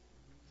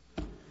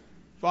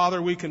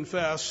 Father, we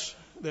confess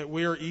that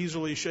we are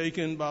easily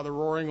shaken by the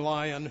roaring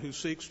lion who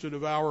seeks to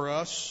devour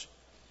us.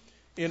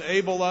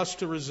 Enable us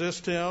to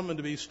resist him and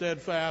to be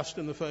steadfast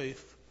in the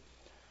faith.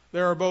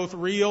 There are both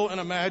real and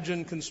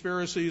imagined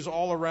conspiracies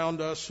all around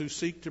us who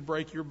seek to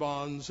break your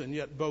bonds, and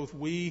yet both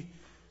we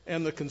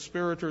and the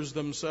conspirators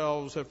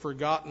themselves have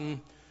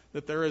forgotten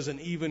that there is an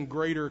even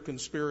greater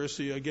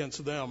conspiracy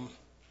against them,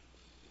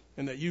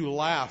 and that you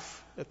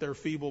laugh at their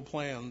feeble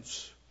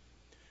plans.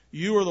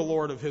 You are the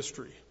Lord of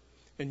history,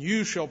 and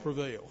you shall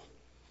prevail.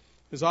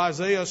 As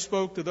Isaiah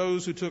spoke to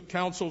those who took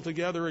counsel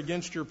together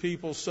against your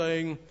people,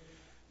 saying,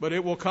 but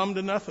it will come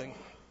to nothing.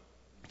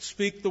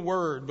 Speak the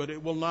word, but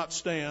it will not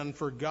stand,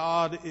 for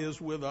God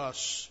is with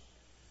us.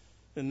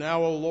 And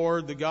now, O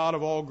Lord, the God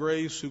of all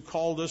grace, who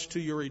called us to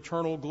your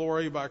eternal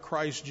glory by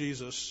Christ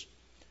Jesus,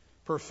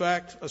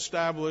 perfect,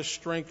 establish,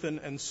 strengthen,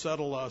 and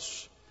settle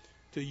us.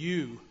 To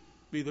you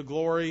be the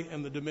glory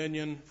and the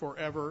dominion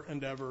forever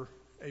and ever.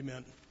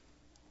 Amen.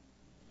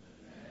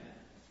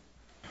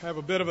 I have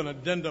a bit of an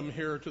addendum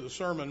here to the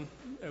sermon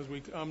as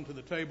we come to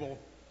the table.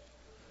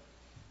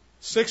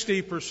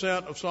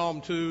 60% of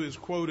Psalm 2 is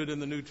quoted in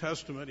the New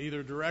Testament,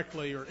 either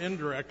directly or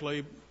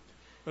indirectly,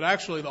 but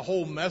actually the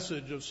whole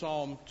message of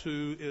Psalm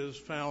 2 is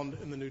found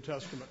in the New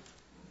Testament.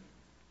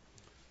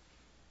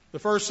 The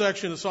first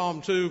section of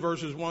Psalm 2,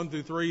 verses 1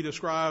 through 3,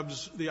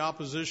 describes the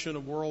opposition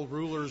of world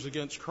rulers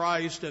against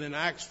Christ, and in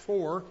Acts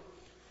 4,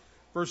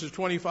 verses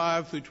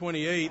 25 through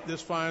 28,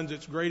 this finds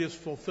its greatest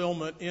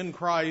fulfillment in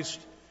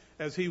Christ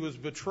as he was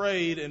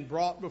betrayed and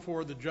brought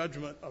before the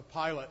judgment of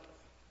Pilate,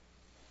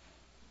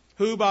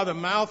 who by the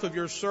mouth of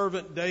your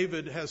servant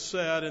David has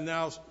said, and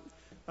now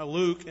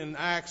Luke in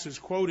Acts is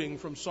quoting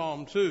from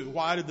Psalm 2,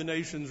 why did the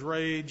nations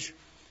rage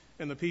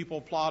and the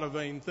people plot a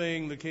vain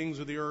thing? The kings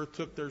of the earth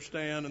took their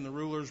stand, and the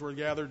rulers were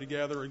gathered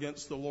together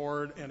against the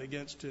Lord and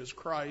against his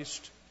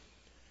Christ.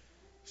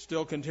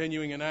 Still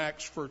continuing in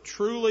Acts, for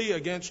truly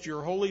against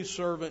your holy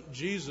servant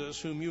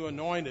Jesus, whom you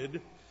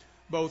anointed,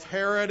 both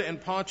Herod and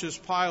Pontius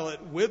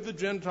Pilate with the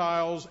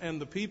Gentiles and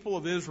the people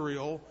of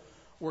Israel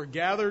were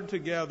gathered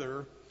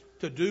together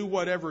to do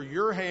whatever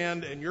your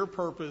hand and your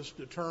purpose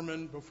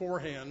determined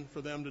beforehand for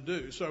them to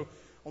do. So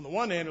on the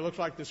one hand, it looks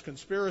like this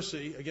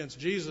conspiracy against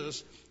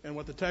Jesus, and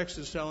what the text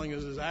is telling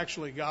us is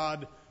actually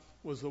God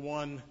was the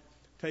one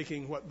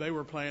taking what they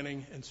were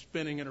planning and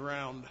spinning it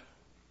around.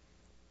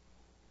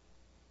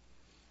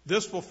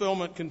 This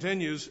fulfillment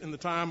continues in the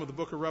time of the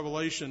book of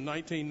Revelation,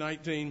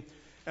 19:19.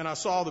 And I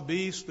saw the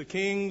beasts, the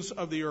kings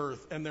of the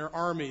earth, and their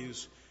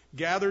armies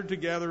gathered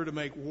together to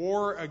make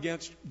war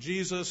against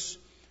Jesus,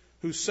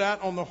 who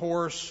sat on the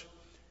horse,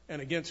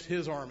 and against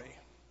his army.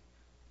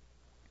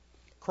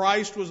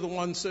 Christ was the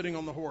one sitting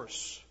on the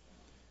horse,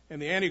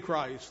 and the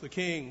Antichrist, the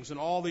kings, and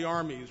all the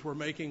armies were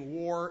making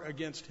war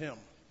against him.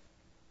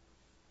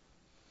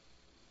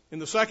 In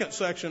the second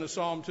section of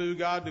Psalm 2,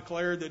 God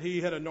declared that he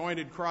had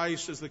anointed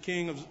Christ as the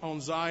king on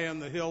Zion,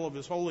 the hill of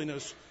his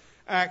holiness.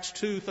 Acts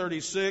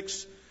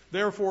 2:36,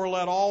 therefore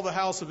let all the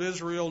house of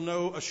Israel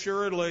know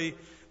assuredly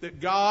that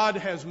God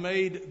has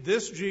made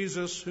this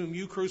Jesus whom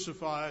you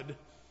crucified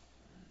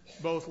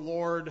both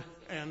Lord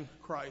and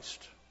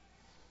Christ.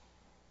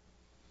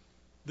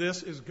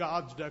 This is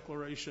God's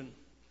declaration.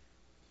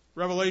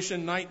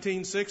 Revelation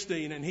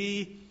 19:16, and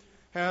he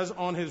has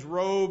on his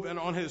robe and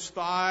on his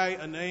thigh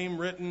a name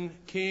written,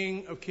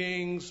 King of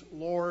Kings,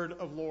 Lord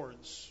of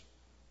Lords.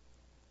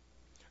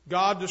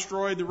 God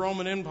destroyed the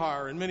Roman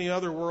Empire and many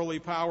other worldly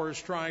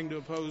powers trying to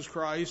oppose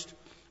Christ.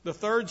 The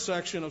third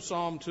section of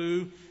Psalm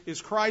 2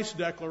 is Christ's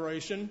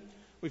declaration.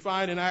 We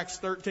find in Acts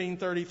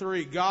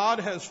 13:33, God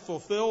has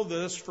fulfilled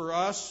this for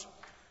us,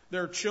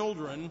 their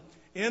children,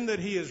 in that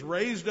he has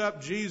raised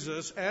up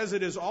Jesus, as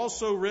it is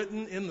also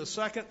written in the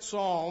second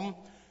Psalm,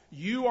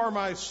 you are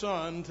my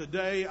son,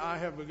 today I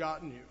have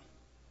begotten you.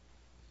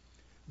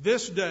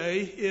 This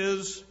day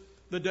is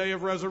the day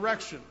of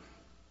resurrection.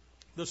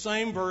 The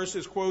same verse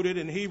is quoted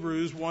in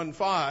Hebrews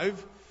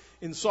 1:5.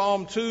 In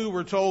Psalm 2,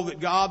 we're told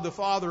that God the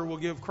Father will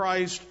give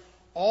Christ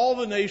all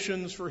the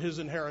nations for his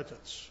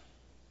inheritance.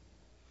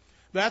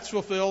 That's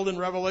fulfilled in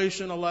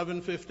Revelation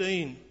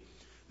 11:15.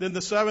 Then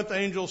the seventh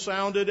angel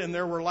sounded, and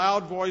there were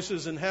loud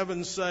voices in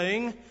heaven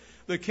saying,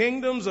 the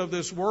kingdoms of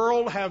this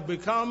world have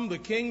become the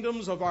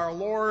kingdoms of our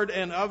Lord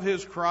and of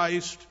his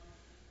Christ,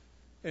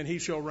 and he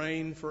shall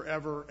reign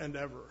forever and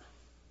ever.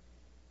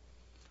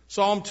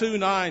 Psalm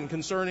 2:9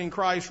 concerning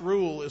Christ's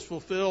rule is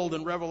fulfilled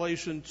in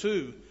Revelation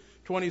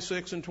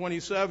 2:26 and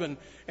 27.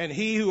 And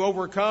he who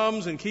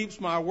overcomes and keeps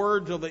my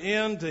word till the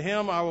end, to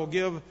him I will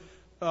give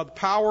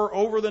power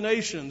over the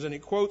nations. And he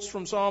quotes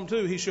from Psalm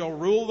 2, he shall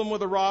rule them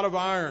with a rod of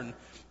iron.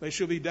 They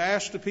shall be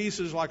dashed to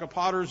pieces like a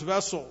potter's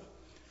vessel,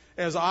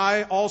 as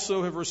I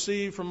also have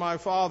received from my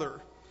Father.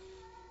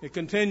 It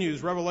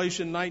continues,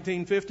 Revelation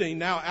 19:15.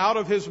 Now out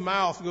of his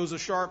mouth goes a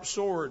sharp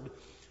sword,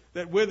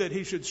 that with it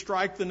he should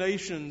strike the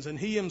nations, and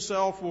he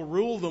himself will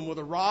rule them with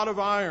a rod of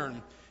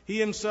iron. He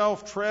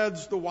himself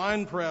treads the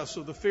winepress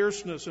of the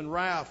fierceness and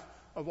wrath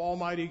of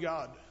Almighty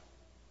God.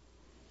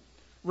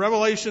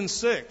 Revelation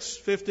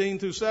 6:15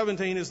 through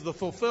 17 is the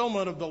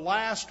fulfillment of the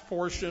last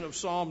portion of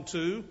Psalm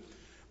 2,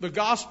 the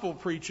gospel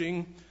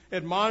preaching,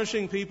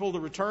 admonishing people to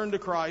return to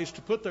Christ,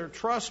 to put their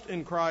trust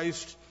in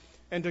Christ,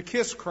 and to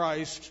kiss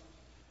Christ,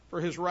 for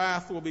his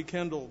wrath will be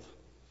kindled.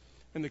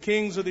 And the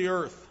kings of the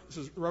earth, this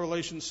is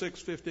Revelation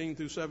 6:15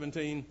 through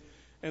 17,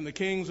 and the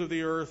kings of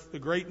the earth, the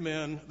great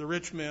men, the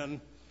rich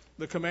men,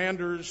 the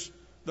commanders,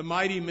 the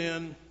mighty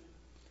men,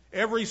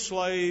 every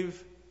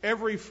slave,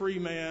 every free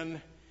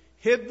man,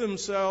 hid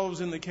themselves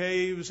in the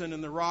caves and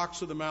in the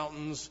rocks of the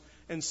mountains,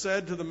 and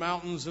said to the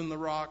mountains and the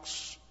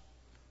rocks,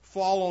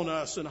 fall on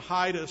us and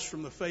hide us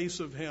from the face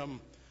of him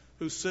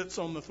who sits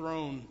on the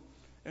throne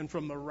and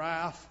from the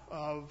wrath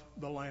of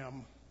the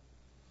Lamb.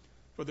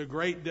 For the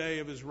great day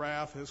of his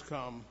wrath has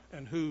come,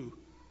 and who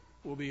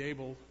will be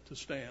able to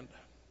stand?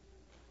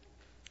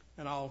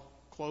 And I'll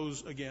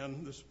close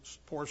again, this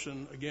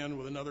portion again,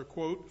 with another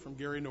quote from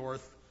Gary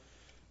North.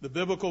 The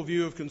biblical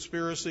view of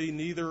conspiracy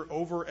neither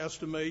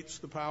overestimates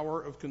the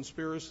power of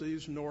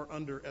conspiracies nor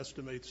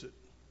underestimates it.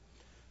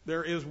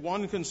 There is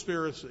one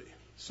conspiracy,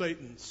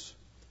 Satan's,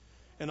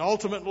 and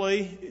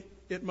ultimately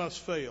it must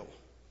fail.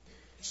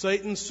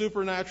 Satan's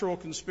supernatural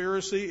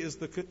conspiracy is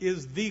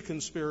the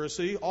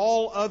conspiracy.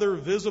 All other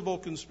visible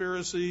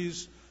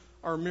conspiracies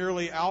are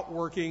merely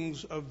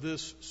outworkings of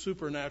this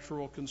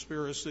supernatural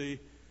conspiracy.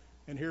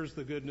 And here's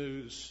the good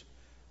news.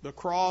 The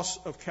cross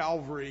of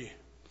Calvary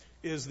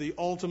is the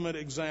ultimate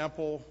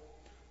example,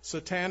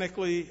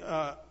 satanically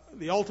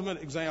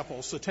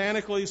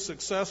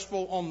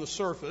successful on the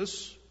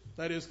surface,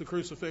 that is the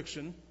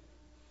crucifixion,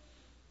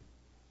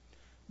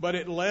 but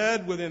it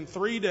led within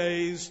 3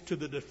 days to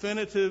the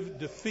definitive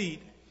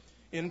defeat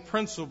in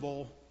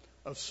principle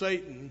of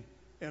Satan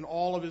and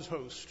all of his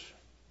host.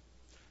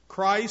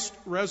 Christ's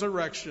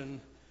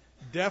resurrection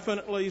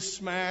definitely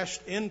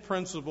smashed in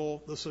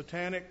principle the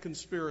satanic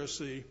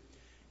conspiracy.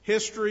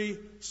 History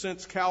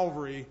since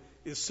Calvary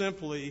is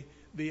simply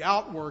the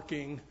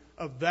outworking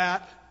of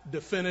that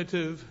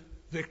definitive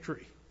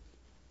victory.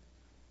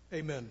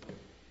 Amen.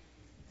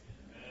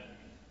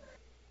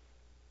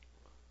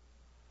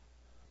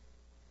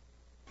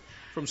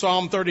 From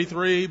Psalm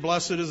 33,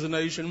 blessed is the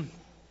nation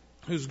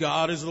whose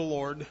God is the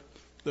Lord,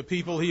 the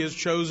people he has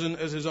chosen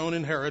as his own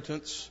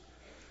inheritance.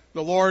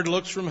 The Lord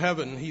looks from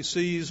heaven. He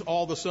sees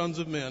all the sons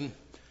of men.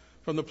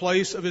 From the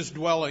place of his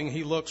dwelling,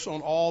 he looks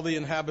on all the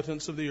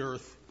inhabitants of the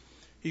earth.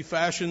 He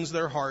fashions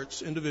their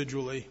hearts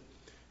individually.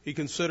 He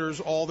considers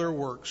all their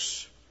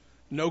works.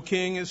 No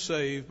king is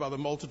saved by the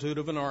multitude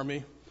of an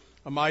army.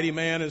 A mighty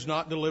man is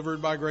not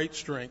delivered by great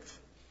strength.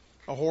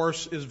 A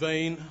horse is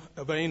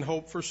a vain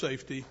hope for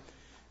safety.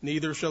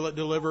 Neither shall it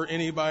deliver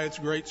any by its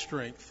great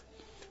strength.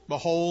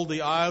 Behold,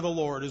 the eye of the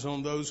Lord is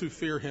on those who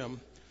fear him,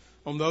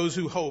 on those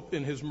who hope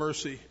in his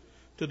mercy,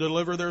 to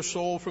deliver their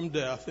soul from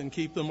death and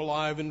keep them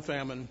alive in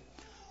famine.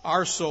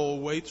 Our soul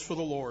waits for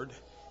the Lord.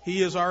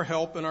 He is our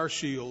help and our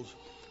shield.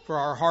 For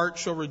our heart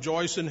shall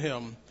rejoice in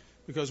him,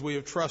 because we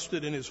have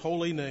trusted in his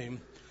holy name.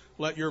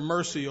 Let your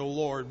mercy, O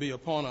Lord, be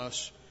upon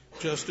us,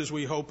 just as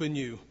we hope in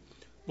you.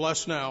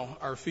 Bless now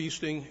our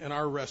feasting and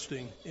our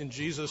resting. In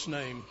Jesus'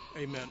 name,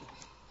 amen.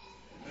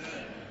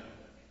 Amen.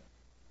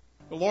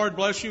 The Lord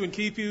bless you and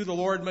keep you. The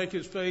Lord make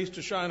his face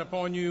to shine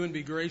upon you and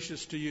be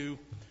gracious to you.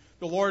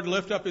 The Lord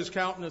lift up his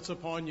countenance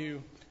upon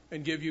you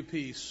and give you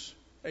peace.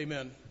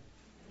 Amen.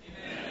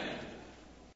 Amen.